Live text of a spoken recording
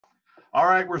All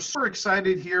right, we're super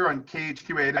excited here on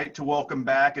KHQA tonight to welcome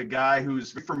back a guy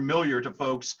who's familiar to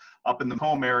folks up in the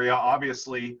home area,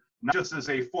 obviously, not just as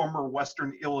a former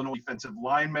Western Illinois defensive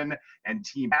lineman and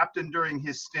team captain during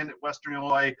his stint at Western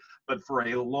Illinois, but for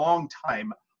a long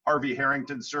time, Harvie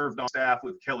Harrington served on staff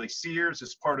with Kelly Sears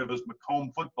as part of those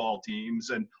Macomb football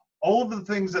teams. And all of the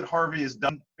things that Harvie has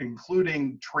done,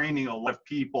 including training a lot of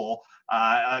people,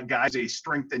 guys, a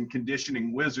strength and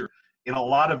conditioning wizard in a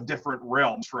lot of different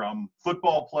realms, from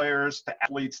football players to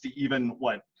athletes to even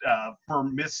for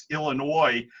Miss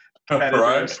Illinois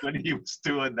competitors Right. when he was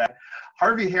doing that.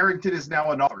 Harvie Harrington is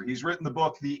now an author. He's written the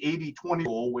book, The 80-20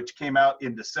 Rule, which came out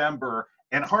in December.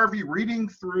 And Harvie, reading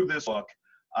through this book,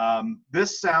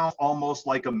 this sounds almost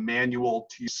like a manual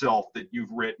to yourself that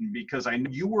you've written, because I know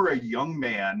you were a young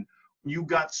man. You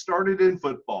got started in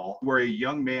football. You were a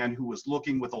young man who was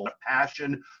looking with a lot of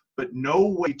passion, but no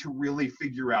way to really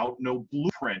figure out, no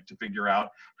blueprint to figure out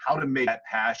how to make that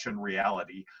passion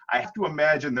reality. I have to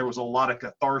imagine there was a lot of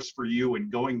catharsis for you in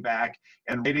going back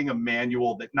and writing a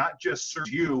manual that not just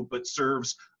serves you, but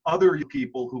serves other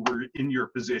people who were in your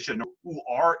position, or who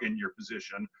are in your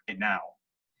position right now.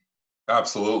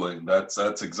 Absolutely.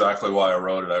 That's exactly why I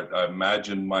wrote it. I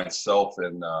imagined myself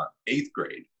in 8th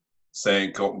grade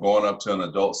going up to an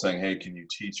adult saying, hey, can you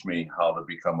teach me how to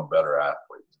become a better athlete?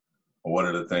 What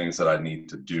are the things that I need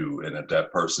to do? And if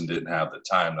that person didn't have the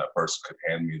time, that person could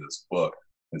hand me this book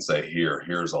and say,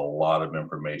 here's a lot of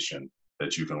information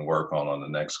that you can work on the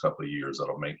next couple of years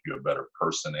that'll make you a better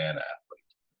person and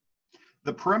athlete.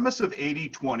 The premise of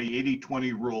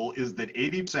 80-20 rule is that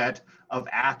 80% of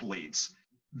athletes,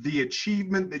 the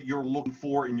achievement that you're looking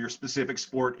for in your specific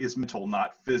sport is mental,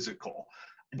 not physical.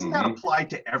 Does that apply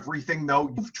to everything,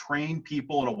 though? You've trained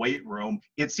people in a weight room.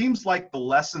 It seems like the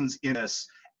lessons in this,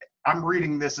 I'm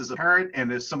reading this as a parent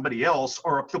and as somebody else,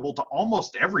 are applicable to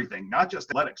almost everything, not just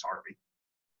athletics, Harvie.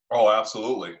 Oh,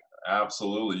 absolutely.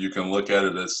 Absolutely. You can look at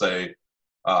it as, say,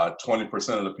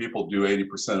 20% of the people do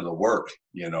 80% of the work,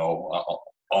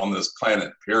 on this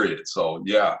planet, period. So,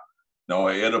 yeah, no,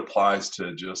 it applies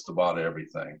to just about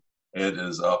everything. It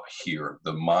is up here,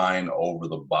 the mind over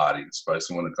the body,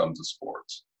 especially when it comes to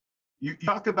sports. You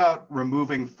talk about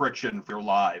removing friction for your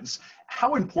lives.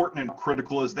 How important and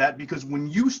critical is that? Because when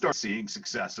you start seeing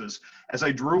successes, as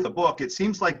I drew the book, it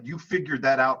seems like you figured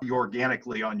that out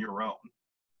organically on your own.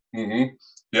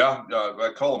 Yeah,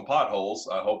 I call them potholes.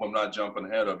 I hope I'm not jumping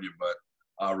ahead of you,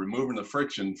 but removing the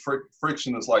friction.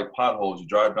 Friction is like potholes. You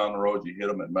drive down the road, you hit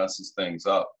them, it messes things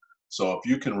up. So if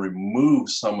you can remove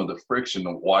some of the friction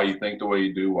of why you think the way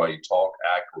you do, why you talk,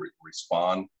 act,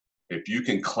 respond, if you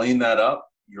can clean that up,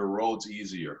 your road's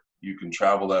easier. You can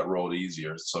travel that road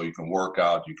easier. So you can work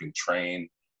out, you can train,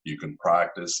 you can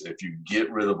practice. If you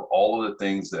get rid of all of the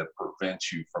things that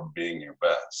prevent you from being your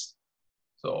best.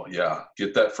 So yeah,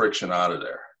 get that friction out of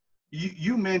there.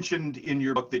 You mentioned in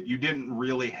your book that you didn't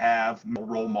really have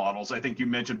role models. I think you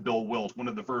mentioned Bill Wilt, one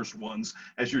of the first ones,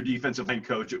 as your defensive line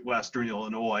coach at Western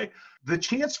Illinois. The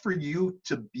chance for you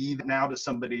to be now to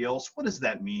somebody else, what does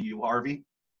that mean to you, Harvie?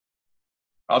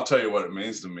 I'll tell you what it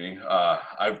means to me.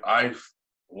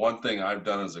 One thing I've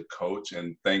done as a coach,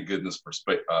 and thank goodness for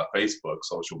Facebook,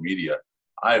 social media,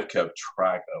 I have kept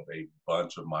track of a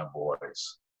bunch of my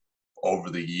boys over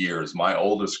the years. My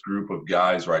oldest group of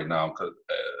guys right now,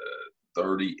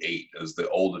 38 is the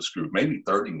oldest group, maybe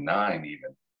 39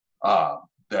 even,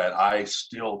 that I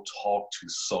still talk to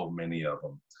so many of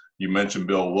them. You mentioned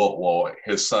Bill Wilt. Well,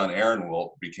 his son Aaron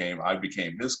Wilt I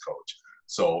became his coach.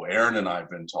 So Aaron and I have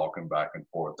been talking back and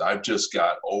forth. I've just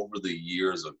got over the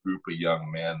years a group of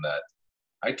young men that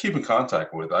I keep in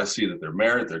contact with. I see that they're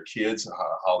married, their kids,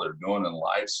 how they're doing in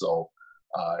life. So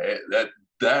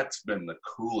that's been the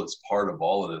coolest part of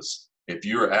all of this. If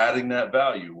you're adding that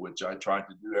value, which I try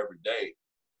to do every day,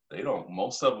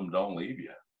 most of them don't leave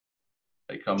you.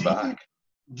 They come back.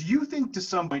 Do you think to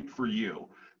some point for you,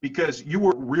 because you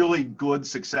were really good,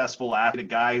 successful athlete, a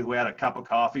guy who had a cup of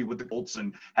coffee with the Colts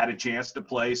and had a chance to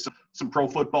play some pro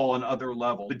football on other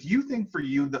levels, but do you think for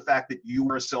you, the fact that you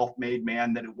were a self-made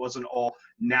man, that it wasn't all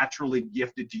naturally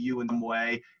gifted to you in some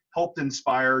way, helped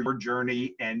inspire your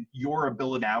journey and your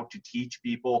ability now to teach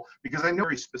people? Because I know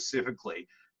very specifically,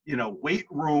 weight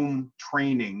room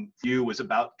training for you is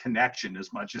about connection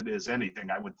as much as it is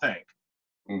anything, I would think.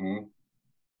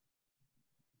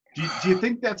 Do you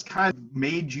think that's kind of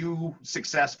made you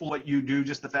successful at what you do,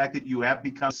 just the fact that you have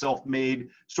become self-made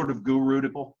sort of guru to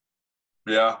people?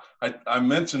 Yeah, I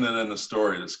mentioned it in the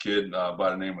story. This kid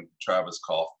by the name of Travis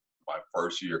Koff, my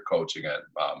first year coaching at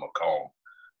Macomb,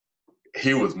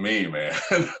 he was me, man.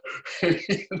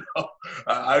 You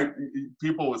know,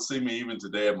 people would see me even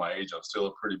today at my age. I'm still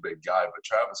a pretty big guy, but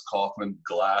Travis Kaufman,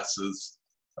 glasses,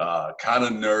 kind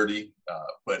of nerdy,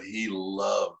 but he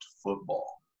loved football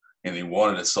and he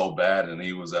wanted it so bad. And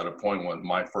he was at a point when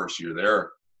my first year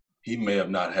there, he may have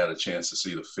not had a chance to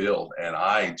see the field. And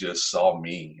I just saw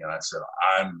me and I said,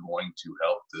 I'm going to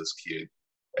help this kid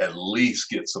at least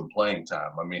get some playing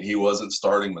time. I mean, he wasn't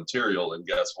starting material, and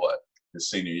guess what? His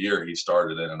senior year, he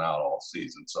started in and out all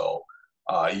season. So,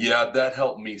 yeah, that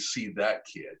helped me see that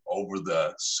kid over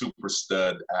the super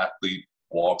stud athlete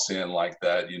walks in like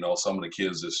that. You know, some of the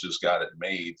kids just got it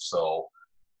made. So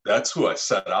that's who I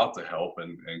set out to help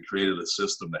and created a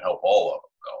system to help all of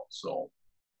them, though. So,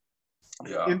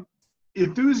 yeah.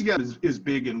 Enthusiasm is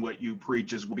big in what you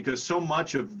preach as well, because so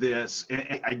much of this,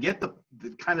 and I get the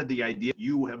kind of the idea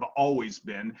you have always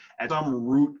been at some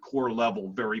root core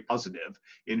level very positive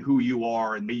in who you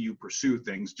are and the way you pursue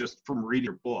things just from reading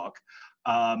your book.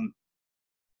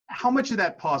 How much of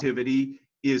that positivity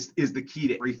is the key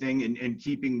to everything and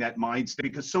keeping that mindset?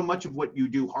 Because so much of what you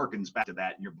do harkens back to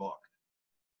that in your book.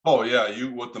 Oh, yeah.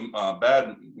 You with the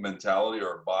bad mentality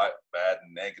or bad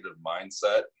negative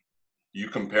mindset, you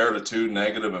compare the two,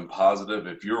 negative and positive.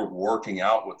 If you're working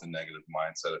out with a negative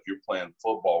mindset, if you're playing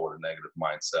football with a negative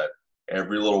mindset,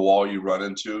 every little wall you run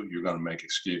into, you're going to make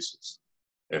excuses.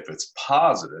 If it's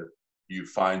positive, you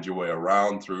find your way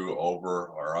around, through, over,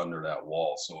 or under that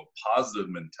wall. So a positive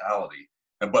mentality.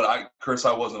 But Chris,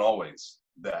 I wasn't always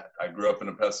that. I grew up in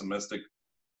a pessimistic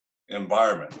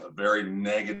environment, a very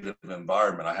negative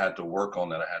environment. I had to work on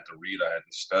that. I had to read. I had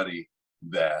to study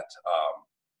that.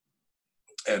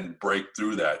 And break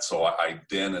through that. So I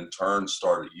then in turn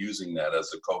started using that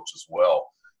as a coach as well,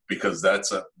 because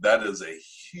that is a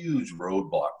huge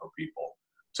roadblock for people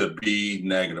to be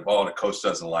negative. Oh, the coach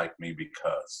doesn't like me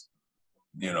because,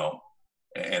 you know,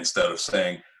 instead of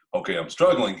saying, okay, I'm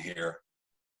struggling here,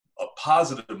 a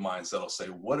positive mindset will say,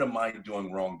 what am I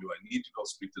doing wrong? Do I need to go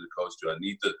speak to the coach? Do I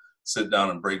need to sit down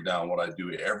and break down what I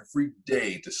do every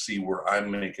day to see where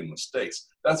I'm making mistakes?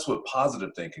 That's what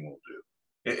positive thinking will do.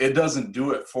 It doesn't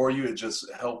do it for you. It just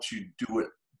helps you do it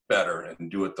better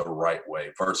and do it the right way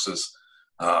versus,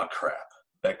 that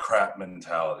crap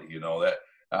mentality. You know, that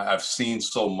I've seen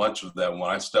so much of that when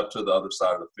I step to the other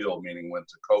side of the field, meaning went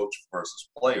to coach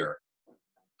versus player.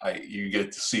 You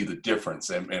get to see the difference,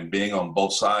 and being on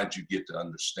both sides, you get to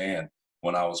understand.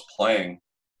 When I was playing,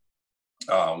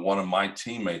 one of my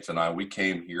teammates and we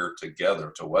came here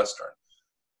together to Western.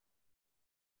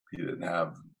 He didn't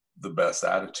have the best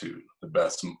attitude, the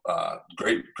best,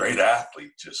 great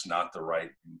athlete, just not the right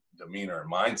demeanor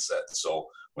and mindset. So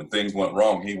when things went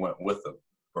wrong, he went with them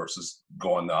versus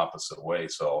going the opposite way.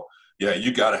 So yeah,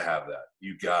 you got to have that.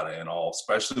 You got to,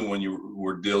 especially when you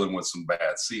were dealing with some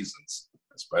bad seasons,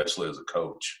 especially as a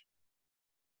coach.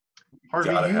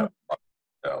 Harvie, got to have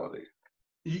mentality.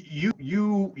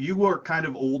 You are kind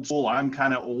of old school. I'm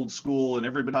kind of old school, and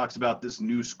everybody talks about this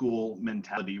new school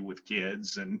mentality with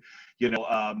kids, and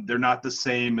they're not the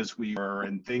same as we were,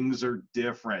 and things are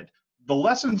different. The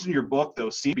lessons in your book, though,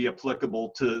 seem to be applicable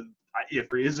to if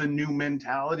there is a new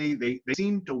mentality. They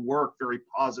seem to work very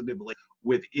positively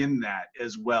within that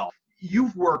as well.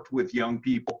 You've worked with young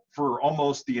people for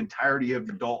almost the entirety of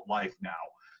your adult life now.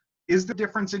 Is the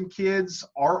difference in kids?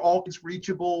 Are all kids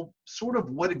reachable? Sort of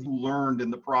what have you learned in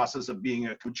the process of being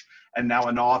a coach and now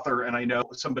an author, and I know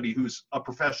somebody who's a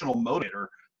professional motivator,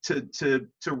 to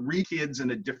reach kids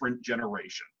in a different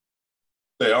generation?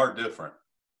 They are different.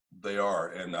 They are.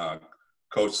 And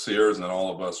Coach Sears and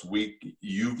all of us,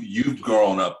 you've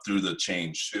grown up through the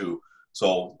change too.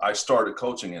 So I started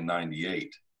coaching in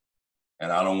 '98.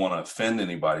 And I don't want to offend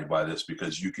anybody by this,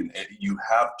 because you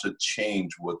have to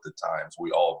change with the times.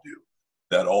 We all do.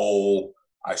 That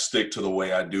I stick to the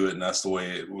way I do it, and that's the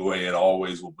way it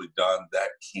always will be done. That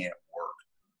can't work.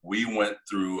 We went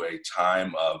through a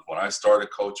time of, when I started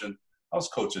coaching, I was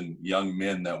coaching young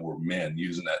men that were men,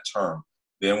 using that term.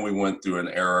 Then we went through an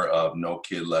era of no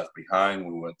kid left behind.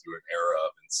 We went through an era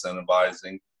of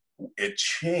incentivizing. It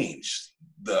changed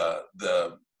the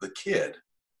kid.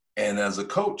 And as a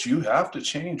coach, you have to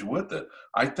change with it.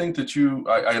 I think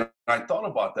that I thought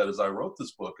about that as I wrote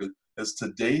this book. As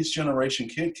today's generation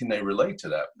kid, can they relate to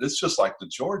that? It's just like the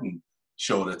Jordan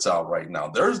show that's out right now.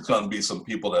 There's going to be some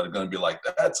people that are going to be like,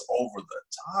 that's over the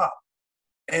top.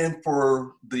 And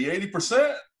for the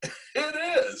 80%,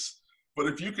 it is. But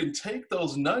if you can take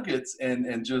those nuggets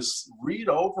and just read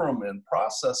over them and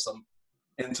process them,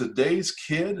 in today's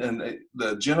kid and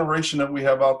the generation that we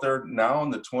have out there now in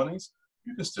the 20s,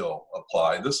 you can still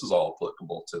apply. This is all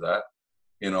applicable to that.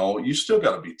 You still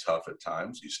got to be tough at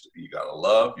times. You got to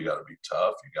love, you got to be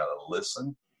tough, you got to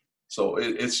listen. So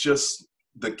it's just,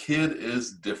 the kid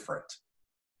is different,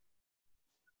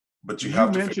 but you You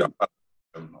have to figure mentioned out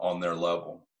how to on their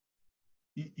level.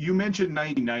 you mentioned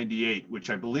 1998, which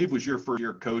I believe was your first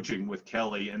year coaching with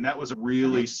Kelly, and that was a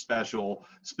really special,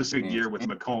 specific year with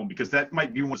Macomb, because that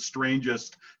might be one of the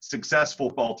strangest successful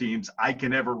football teams I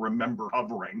can ever remember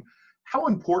covering. How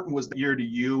important was the year to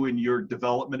you and your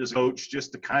development as a coach,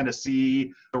 just to kind of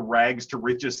see the rags to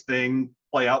riches thing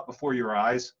play out before your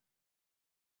eyes?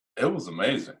 It was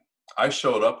amazing. I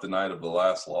showed up the night of the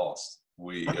last loss.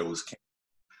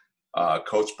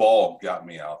 Coach Ball got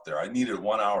me out there. I needed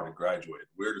 1 hour to graduate.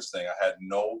 Weirdest thing, I had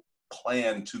no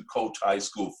plan to coach high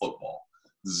school football.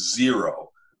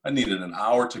 Zero. I needed an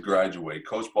hour to graduate.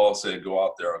 Coach Ball said, go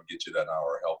out there, I'll get you that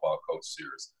hour, help out Coach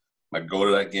Sears. I go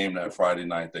to that game that Friday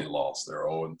night, they lost. They're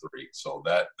 0-3. So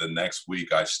that the next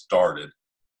week I started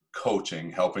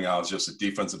coaching, helping out. I was just a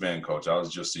defensive end coach. I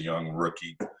was just a young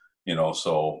rookie,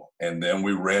 and then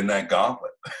we ran that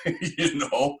gauntlet,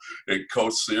 and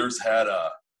Coach Sears had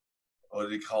what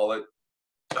do you call it?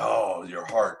 Oh, your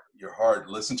heart,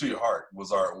 listen to your heart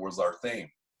was our theme.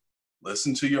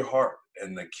 Listen to your heart.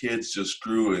 And the kids just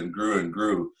grew and grew and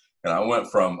grew. And I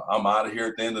went from, I'm out of here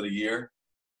at the end of the year,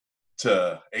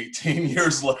 to 18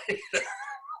 years later.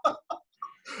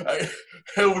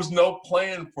 There was no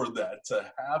plan for that to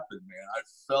happen, man. I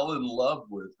fell in love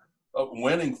with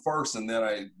winning first, and then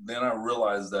I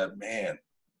realized that, man,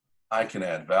 I can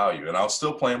add value. And I was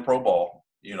still playing pro ball,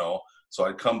 So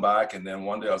I'd come back, and then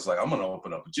one day I was like, I'm going to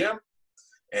open up a gym,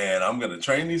 and I'm going to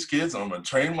train these kids, and I'm going to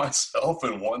train myself,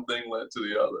 and one thing led to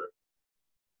the other.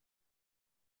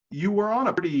 You were on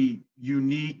a pretty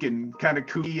unique and kind of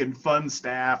kooky and fun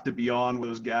staff to be on with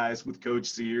those guys, with Coach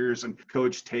Sears and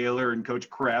Coach Taylor and Coach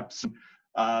Krebs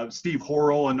and Steve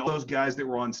Horrell and all those guys that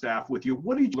were on staff with you.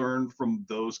 What did you learn from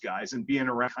those guys and being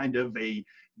around kind of a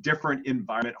different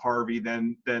environment, Harvie,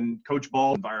 than Coach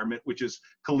Ball's environment, which is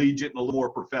collegiate and a little more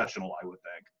professional, I would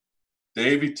think?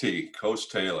 Davey T, Coach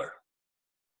Taylor.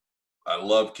 I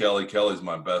love Kelly. Kelly's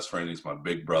my best friend. He's my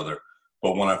big brother.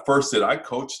 But when I I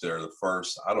coached there the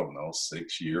first,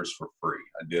 6 years for free.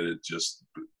 I did it just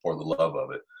for the love of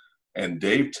it. And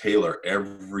Dave Taylor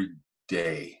every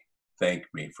day thanked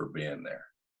me for being there.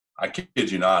 I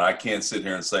kid you not. I can't sit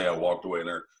here and say I walked away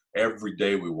there. Every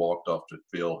day we walked off the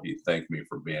field, he thanked me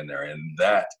for being there. And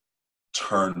that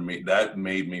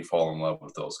made me fall in love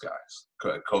with those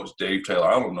guys. Coach Dave Taylor,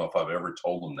 I don't know if I've ever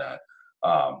told him that.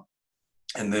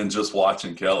 And then just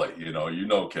watching Kelly,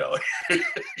 Kelly. Kelly.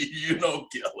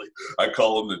 I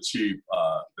call him the chief.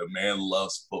 The man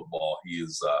loves football. He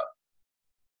is,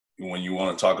 when you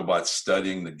want to talk about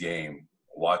studying the game,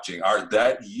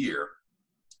 that year,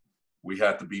 we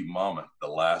had to beat Monmouth the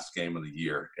last game of the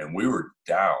year, and we were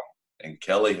down. And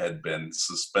Kelly had been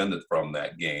suspended from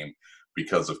that game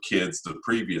because of kids, the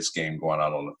previous game going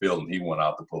out on the field, and he went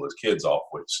out to pull his kids off,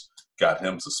 which got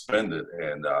him suspended.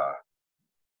 And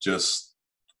just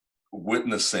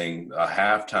witnessing a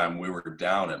halftime, we were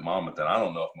down at Monmouth, and I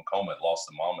don't know if Macomb had lost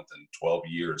to Monmouth in 12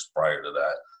 years prior to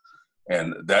that.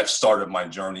 And that started my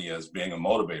journey as being a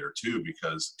motivator too,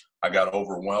 because I got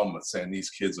overwhelmed with saying these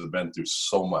kids have been through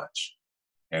so much.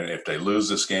 And if they lose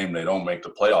this game, they don't make the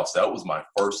playoffs. That was my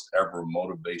first ever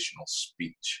motivational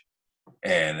speech.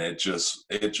 And it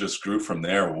just grew from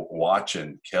there,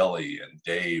 watching Kelly and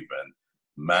Dave and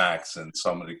Max and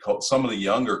some of the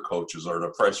younger coaches, or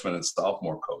the freshman and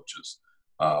sophomore coaches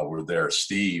were there.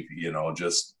 Steve,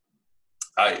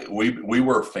 we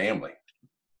were a family.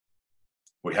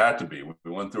 We had to be.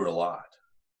 We went through a lot.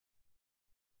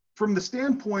 From the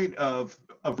standpoint of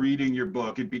reading your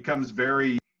book, it becomes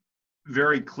very,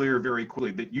 very clear very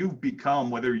quickly that you've become,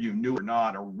 whether you knew or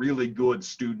not, a really good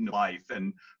student of life,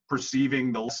 and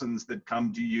perceiving the lessons that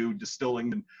come to you,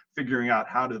 distilling and figuring out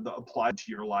how to apply to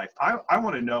your life. I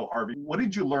want to know, Harvie, what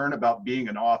did you learn about being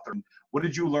an author? What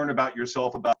did you learn about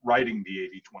yourself about writing the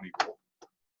 80-20 rule?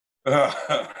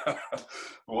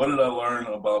 What did I learn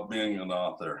about being an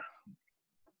author?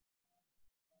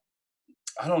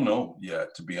 I don't know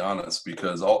yet, to be honest,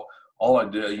 because all I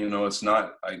did, it's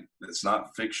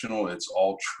not fictional. It's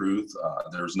all truth.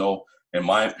 In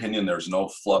my opinion, there's no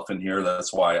fluff in here.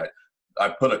 That's why I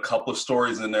put a couple of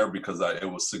stories in there, because it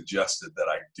was suggested that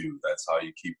I do. That's how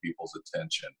you keep people's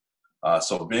attention.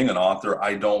 So being an author,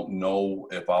 I don't know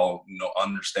if I'll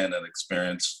understand that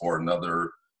experience for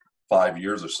another 5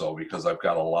 years or so, because I've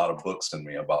got a lot of books in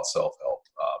me about self-help,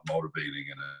 motivating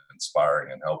and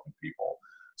inspiring and helping people.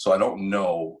 So I don't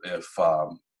know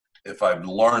if I've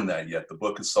learned that yet. The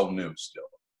book is so new still.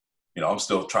 I'm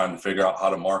still trying to figure out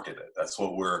how to market it. That's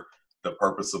what the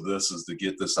purpose of this is to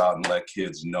get this out and let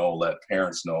kids know, let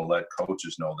parents know, let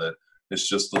coaches know that it's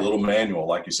just a little manual.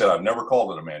 Like you said, I've never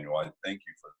called it a manual. I thank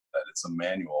you for that. It's a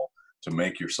manual to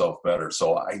make yourself better.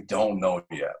 So I don't know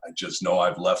yet. I just know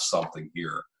I've left something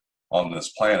here on this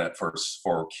planet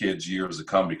for kids years to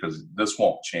come, because this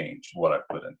won't change what I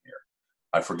put in here.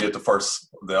 I forget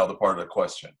the other part of the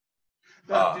question.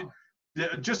 Obviously,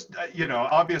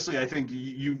 I think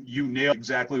you nailed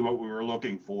exactly what we were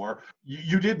looking for.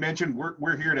 You did mention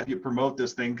we're here to promote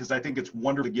this thing, because I think it's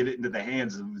wonderful to get it into the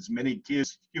hands of as many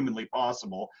kids humanly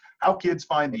possible. How kids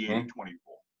find the 80-20 rule?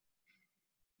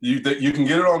 You can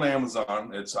get it on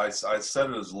Amazon. I set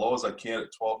it as low as I can at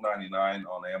 $12.99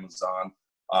 on Amazon.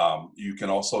 You can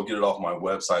also get it off my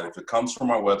website. If it comes from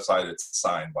my website, it's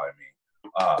signed by me.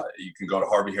 You can go to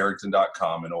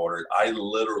harvieharrington.com and order it. I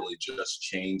literally just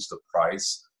changed the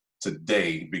price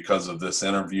today because of this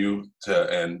interview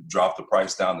and dropped the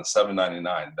price down to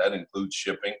 $7.99. That includes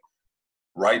shipping.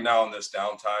 Right now in this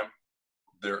downtime,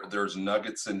 there's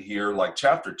nuggets in here, like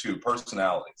chapter 2,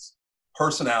 personalities.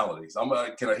 Can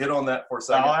I hit on that for a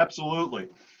second? Oh, absolutely.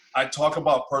 I talk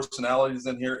about personalities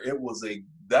in here.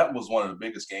 That was one of the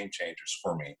biggest game changers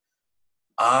for me.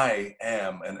 I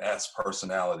am an S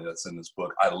personality that's in this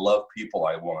book. I love people.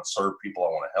 I want to serve people. I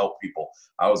want to help people.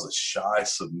 I was a shy,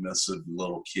 submissive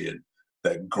little kid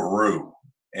that grew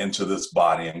into this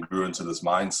body and grew into this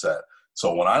mindset.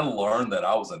 So when I learned that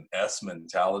I was an S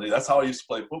mentality, that's how I used to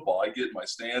play football. I get in my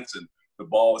stance and the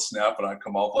ball would snap and I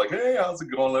come off like, hey, how's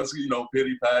it going? Let's,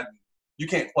 pity pat. You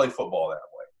can't play football that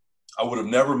way. I would have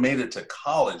never made it to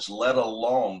college, let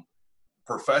alone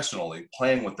professionally,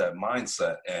 playing with that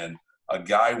mindset. And a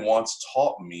guy once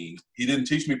taught me, he didn't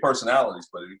teach me personalities,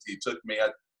 but he took me, I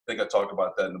think I talked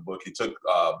about that in the book. He took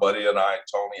Buddy and I,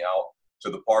 Tony, out to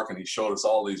the park and he showed us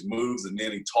all these moves. And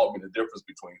then he taught me the difference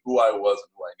between who I was and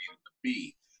who I needed to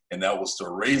be. And that was to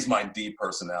raise my D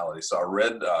personality. So I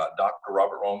read Dr.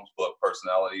 Robert Rome's book,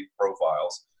 Personality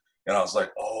Profiles. And I was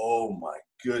like, oh my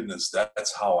goodness,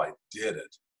 that's how I did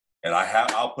it. And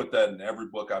I'll put that in every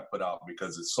book I put out,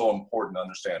 because it's so important to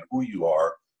understand who you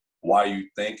are, why you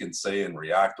think and say and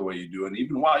react the way you do, and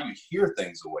even why you hear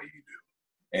things the way you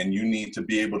do. And you need to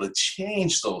be able to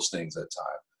change those things at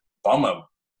times. If I'm a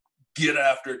get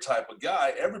after type of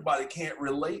guy, everybody can't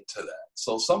relate to that.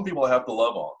 So some people I have to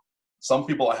love on. Some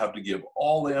people I have to give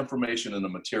all the information and the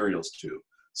materials to.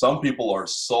 Some people are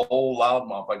so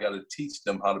loudmouth, I got to teach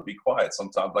them how to be quiet.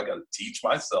 Sometimes I got to teach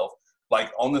myself.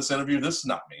 Like on this interview, this is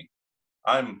not me.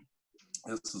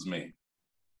 This is me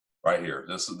right here.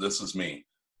 This is me.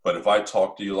 But if I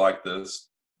talk to you like this,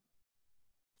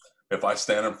 if I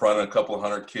stand in front of a couple of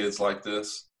hundred kids like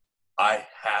this, I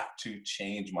have to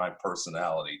change my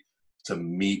personality to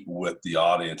meet with the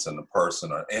audience and the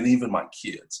person, and even my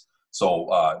kids. So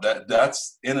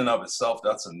that's in and of itself,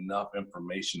 that's enough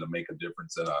information to make a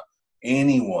difference in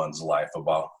anyone's life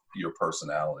about your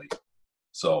personality.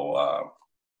 So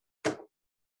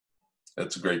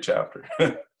it's a great chapter.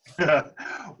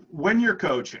 When you're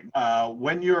coaching,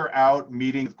 when you're out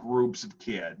meeting groups of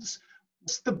kids,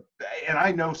 and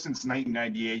I know since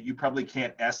 1998, you probably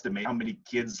can't estimate how many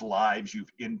kids' lives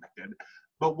you've impacted,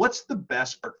 but what's the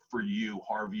best part for you,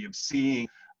 Harvie, of seeing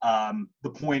the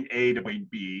point A to point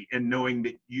B and knowing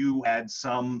that you had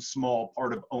some small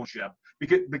part of ownership?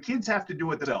 Because the kids have to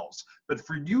do it themselves, but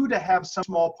for you to have some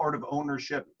small part of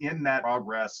ownership in that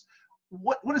progress,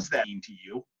 what does that mean to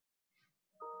you?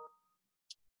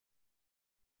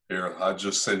 Here, I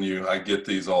just send you, I get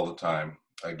these all the time.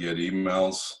 I get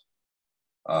emails,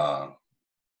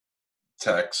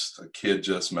 text. A kid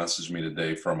just messaged me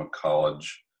today from a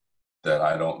college that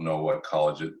I don't know what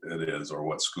college it is or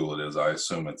what school it is. I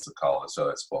assume it's the college that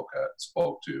I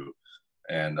spoke to.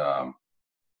 And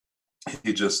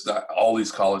he just, all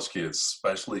these college kids,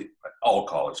 especially all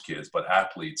college kids, but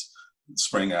athletes,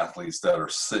 spring athletes that are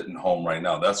sitting home right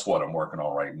now. That's what I'm working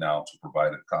on right now, to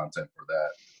provide content for that.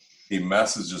 He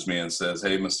messages me and says,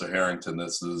 hey, Mr. Harrington,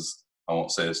 this is, I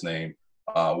won't say his name.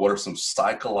 What are some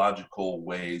psychological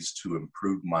ways to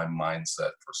improve my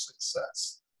mindset for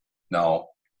success? Now,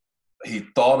 he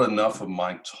thought enough of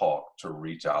my talk to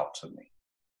reach out to me,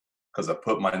 because I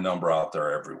put my number out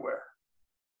there everywhere.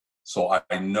 So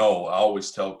I know, I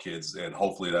always tell kids, and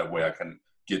hopefully that way I can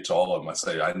get to all of them. I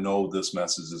say, I know this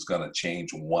message is going to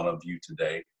change one of you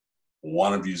today.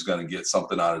 One of you is going to get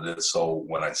something out of this. So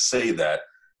when I say that,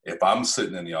 if I'm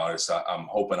sitting in the audience, I'm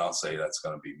hoping I'll say that's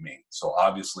going to be me. So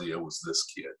obviously it was this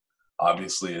kid.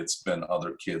 Obviously it's been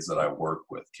other kids that I work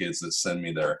with, kids that send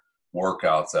me their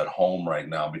workouts at home right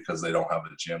now because they don't have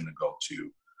a gym to go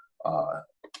to.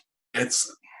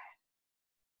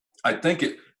 I think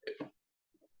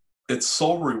it's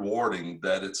so rewarding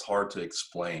that it's hard to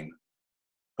explain.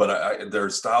 But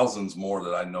there's thousands more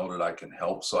that I know that I can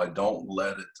help, so I don't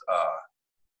let it.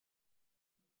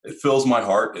 It fills my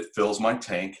heart. It fills my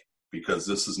tank because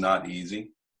this is not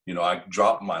easy. You know, I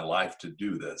dropped my life to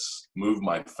do this, move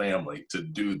my family to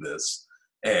do this,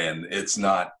 and it's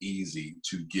not easy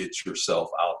to get yourself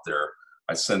out there.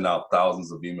 I send out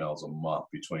thousands of emails a month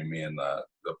between me and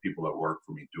the people that work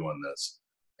for me doing this.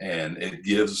 And it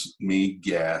gives me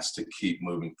gas to keep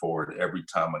moving forward every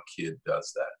time a kid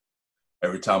does that.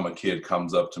 Every time a kid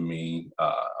comes up to me,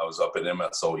 I was up at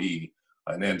MSOE,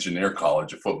 an engineer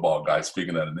college, a football guy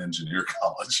speaking at an engineer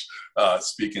college,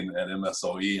 speaking at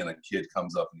MSOE, and a kid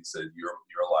comes up and he said,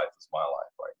 your life is my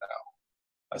life right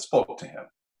now. I spoke to him.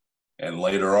 And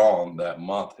later on that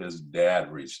month, his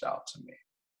dad reached out to me.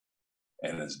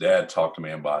 And his dad talked to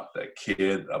me about that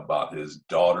kid, about his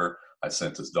daughter. I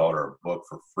sent his daughter a book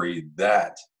for free.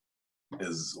 That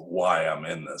is why I'm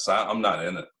in this. I'm not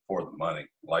in it for the money.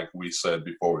 Like we said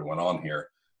before we went on here,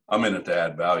 I'm in it to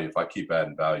add value. If I keep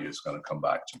adding value, it's going to come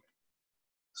back to me.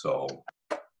 So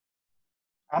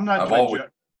I'm not. I've always,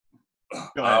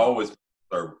 I always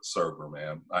been a server,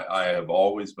 man. I have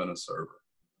always been a server.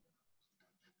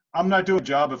 I'm not doing a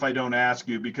job if I don't ask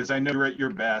you, because I know you're at your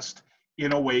best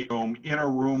in a weight room, in a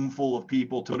room full of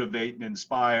people to motivate and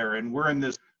inspire. And we're in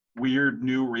this weird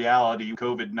new reality,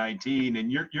 COVID-19,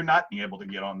 and you're not being able to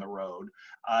get on the road.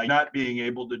 You're not being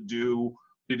able to do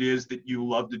what it is that you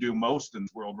love to do most in the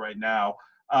world right now.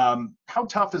 How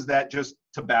tough is that just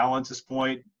to balance this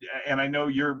point? And I know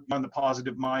you're on the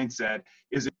positive mindset.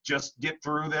 Is it just get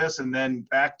through this and then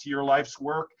back to your life's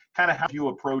work? Kind of how do you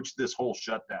approach this whole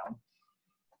shutdown?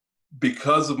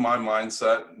 Because of my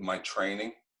mindset, my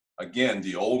training, again,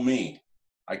 the old me,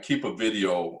 I keep a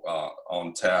video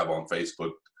on tab on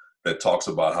Facebook that talks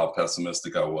about how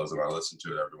pessimistic I was, and I listen to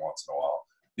it every once in a while.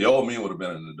 The old me would have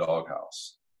been in the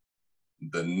doghouse.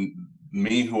 The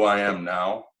me who I am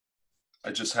now,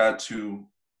 I just had to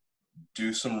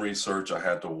do some research. I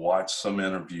had to watch some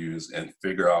interviews and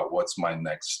figure out what's my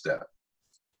next step.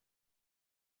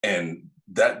 And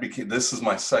that became, this is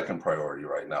my second priority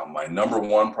right now. My number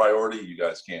one priority, you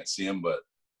guys can't see them, but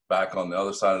back on the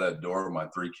other side of that door, my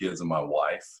 3 kids and my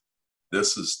wife,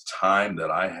 this is time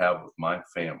that I have with my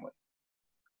family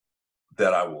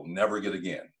that I will never get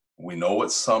again. We know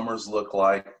what summers look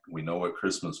like. We know what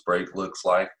Christmas break looks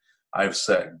like. I've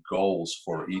set goals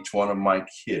for each one of my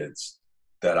kids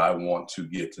that I want to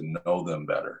get to know them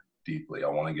better deeply. I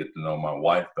want to get to know my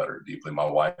wife better deeply. My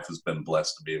wife has been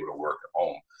blessed to be able to work at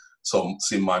home. So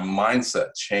see, my mindset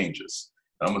changes.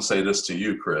 And I'm going to say this to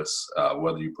you, Chris,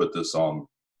 whether you put this on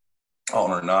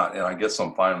or not, and I guess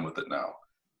I'm fine with it now.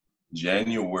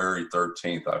 January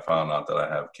 13th, I found out that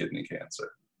I have kidney cancer.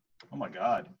 Oh my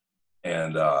God.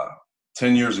 And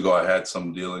 10 years ago, I had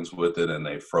some dealings with it, and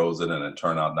they froze it, and it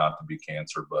turned out not to be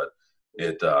cancer, but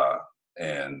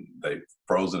and they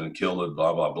froze it and killed it,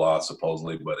 blah, blah, blah,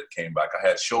 supposedly, but it came back. I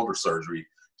had shoulder surgery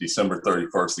December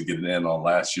 31st to get it in on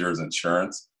last year's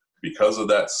insurance. Because of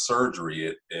that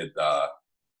surgery, it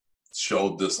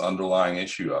showed this underlying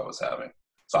issue I was having.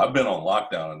 So I've been on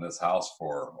lockdown in this house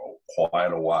for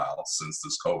quite a while since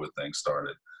this COVID thing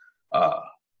started.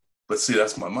 But see,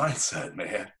 that's my mindset,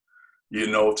 man. You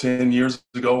know, 10 years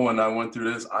ago when I went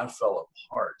through this, I fell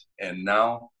apart. And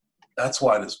now that's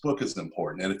why this book is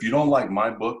important. And if you don't like my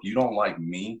book, you don't like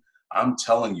me, I'm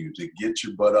telling you to get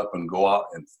your butt up and go out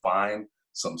and find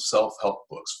some self-help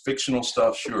books. Fictional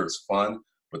stuff, sure, it's fun,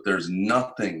 but there's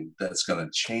nothing that's going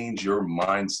to change your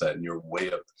mindset and your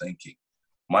way of thinking.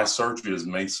 My surgery is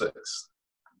May 6th.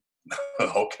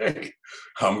 Okay,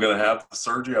 I'm going to have the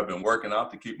surgery. I've been working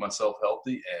out to keep myself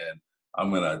healthy, and I'm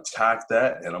going to attack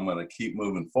that, and I'm going to keep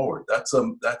moving forward. I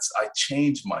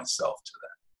changed myself to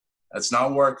that. That's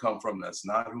not where I come from. That's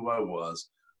not who I was.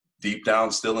 Deep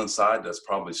down, still inside, that's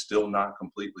probably still not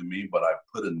completely me, but I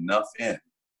put enough in.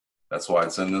 That's why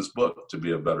it's in this book, to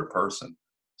be a better person.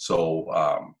 So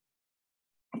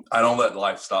I don't let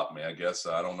life stop me, I guess.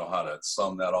 I don't know how to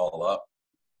sum that all up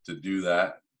to do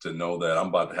that, to know that I'm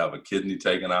about to have a kidney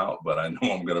taken out, but I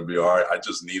know I'm going to be all right. I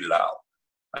just need it out.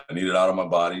 I need it out of my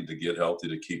body to get healthy,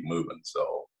 to keep moving.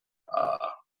 So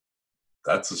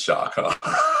that's a shock,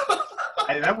 huh?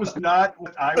 That was not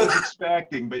what I was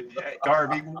expecting, but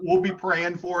Harvie, we'll be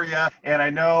praying for you. And I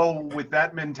know with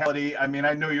that mentality, I mean,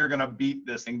 I know you're going to beat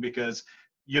this thing because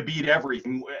you beat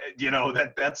everything. You know,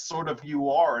 that's sort of who you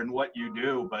are and what you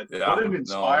do. But yeah, what an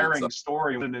inspiring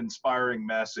story, what an inspiring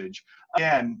message.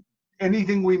 Again,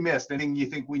 anything we missed, anything you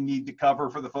think we need to cover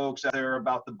for the folks out there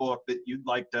about the book that you'd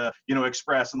like to,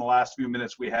 express in the last few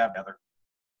minutes we have, Heather?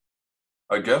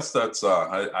 I guess that's,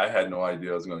 I had no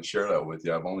idea I was going to share that with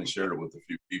you. I've only shared it with a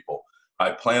few people.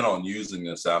 I plan on using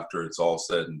this after it's all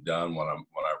said and done, when I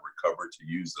recover, to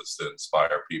use this to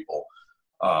inspire people.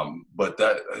 But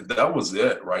that was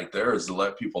it right there, is to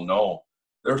let people know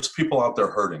there's people out there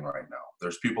hurting right now.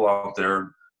 There's people out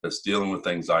there that's dealing with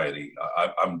anxiety.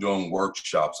 I'm doing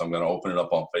workshops. I'm going to open it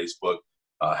up on Facebook,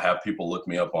 have people look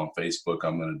me up on Facebook.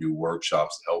 I'm going to do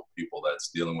workshops to help people that's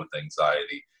dealing with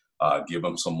anxiety, give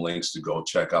them some links to go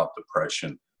check out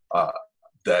depression,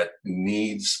 that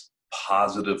needs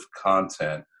positive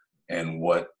content in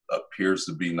what appears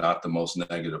to be not the most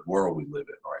negative world we live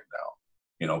in right now.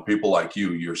 You know, people like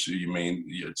you're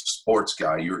a sports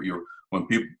guy. When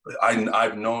people,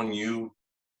 I've known you,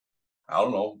 I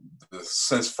don't know,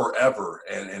 since forever.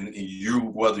 And you,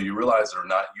 whether you realize it or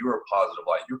not, you're a positive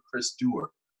light. You're Chris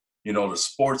Stewart, you know, the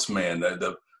sportsman,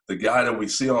 the guy that we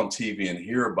see on TV and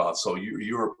hear about. So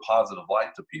you're a positive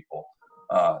light to people.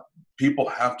 People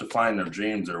have to find their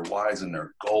dreams, their whys, and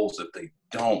their goals. If they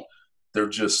don't, they're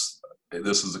just,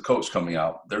 this is a coach coming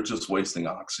out, they're just wasting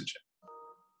oxygen.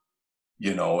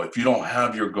 You know, if you don't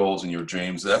have your goals and your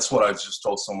dreams, that's what I just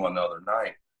told someone the other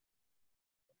night.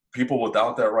 People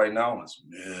without that right now is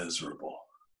miserable.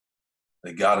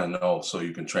 They got to know, so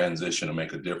you can transition and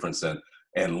make a difference,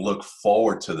 and look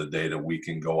forward to the day that we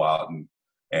can go out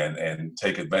and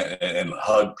take advantage and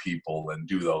hug people and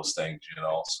do those things, you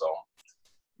know. So,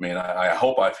 I mean, I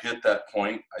hope I've hit that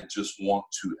point. I just want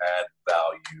to add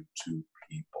value to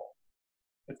people.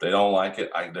 If they don't like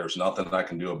it, there's nothing I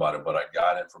can do about it, but I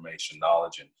got information,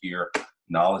 knowledge in here,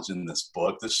 knowledge in this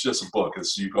book. This is just a book.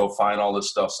 You go find all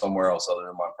this stuff somewhere else other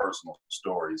than my personal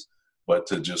stories. But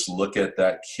to just look at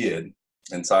that kid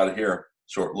inside of here,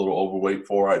 short, little, overweight,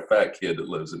 4-eyed, fat kid that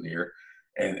lives in here,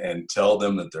 and tell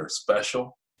them that they're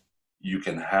special. You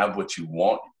can have what you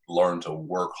want. Learn to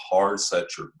work hard,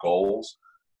 set your goals.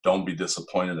 Don't be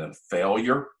disappointed in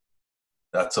failure.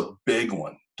 That's a big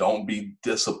one. Don't be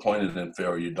disappointed in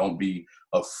failure. Don't be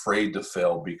afraid to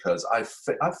fail, because I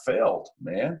failed,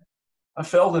 man. I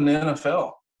failed in the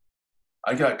NFL.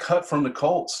 I got cut from the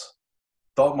Colts.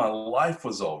 Thought my life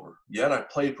was over. Yet I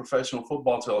played professional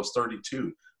football till I was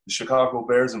 32. The Chicago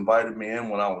Bears invited me in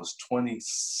when I was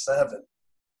 27.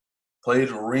 Played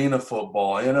arena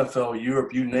football, NFL,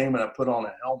 Europe, you name it. I put on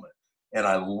a helmet. And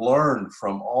I learned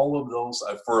from all of those.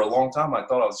 For a long time, I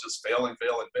thought I was just failing,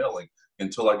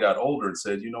 until I got older and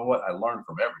said, you know what? I learned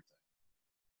from everything.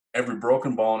 Every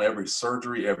broken bone, every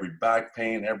surgery, every back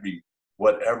pain, every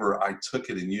whatever, I took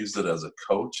it and used it as a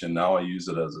coach, and now I use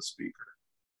it as a speaker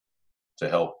to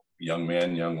help young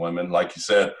men, young women. Like you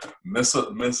said, Miss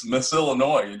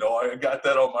Illinois, you know, I got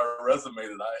that on my resume that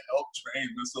I helped train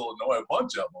Miss Illinois, a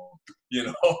bunch of them, you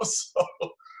know. So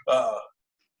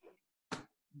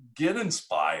get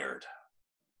inspired.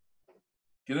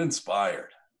 Get inspired.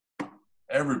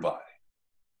 Everybody.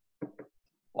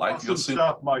 Awesome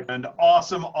stuff, my friend.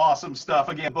 Awesome stuff.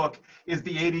 Again, book is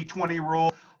the 80-20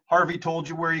 rule. Harvie told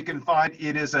you where you can find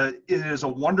it. It is a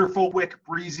wonderful, quick,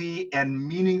 breezy, and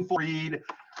meaningful read.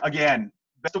 Again,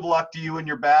 best of luck to you in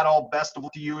your battle. Best of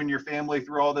luck to you and your family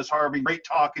through all this, Harvie. Great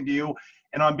talking to you.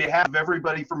 And on behalf of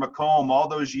everybody from Macomb, all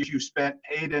those years you spent,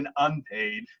 paid and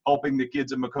unpaid, helping the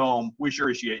kids in Macomb, we sure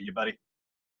appreciate you, buddy.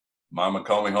 My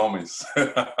Macomb homies.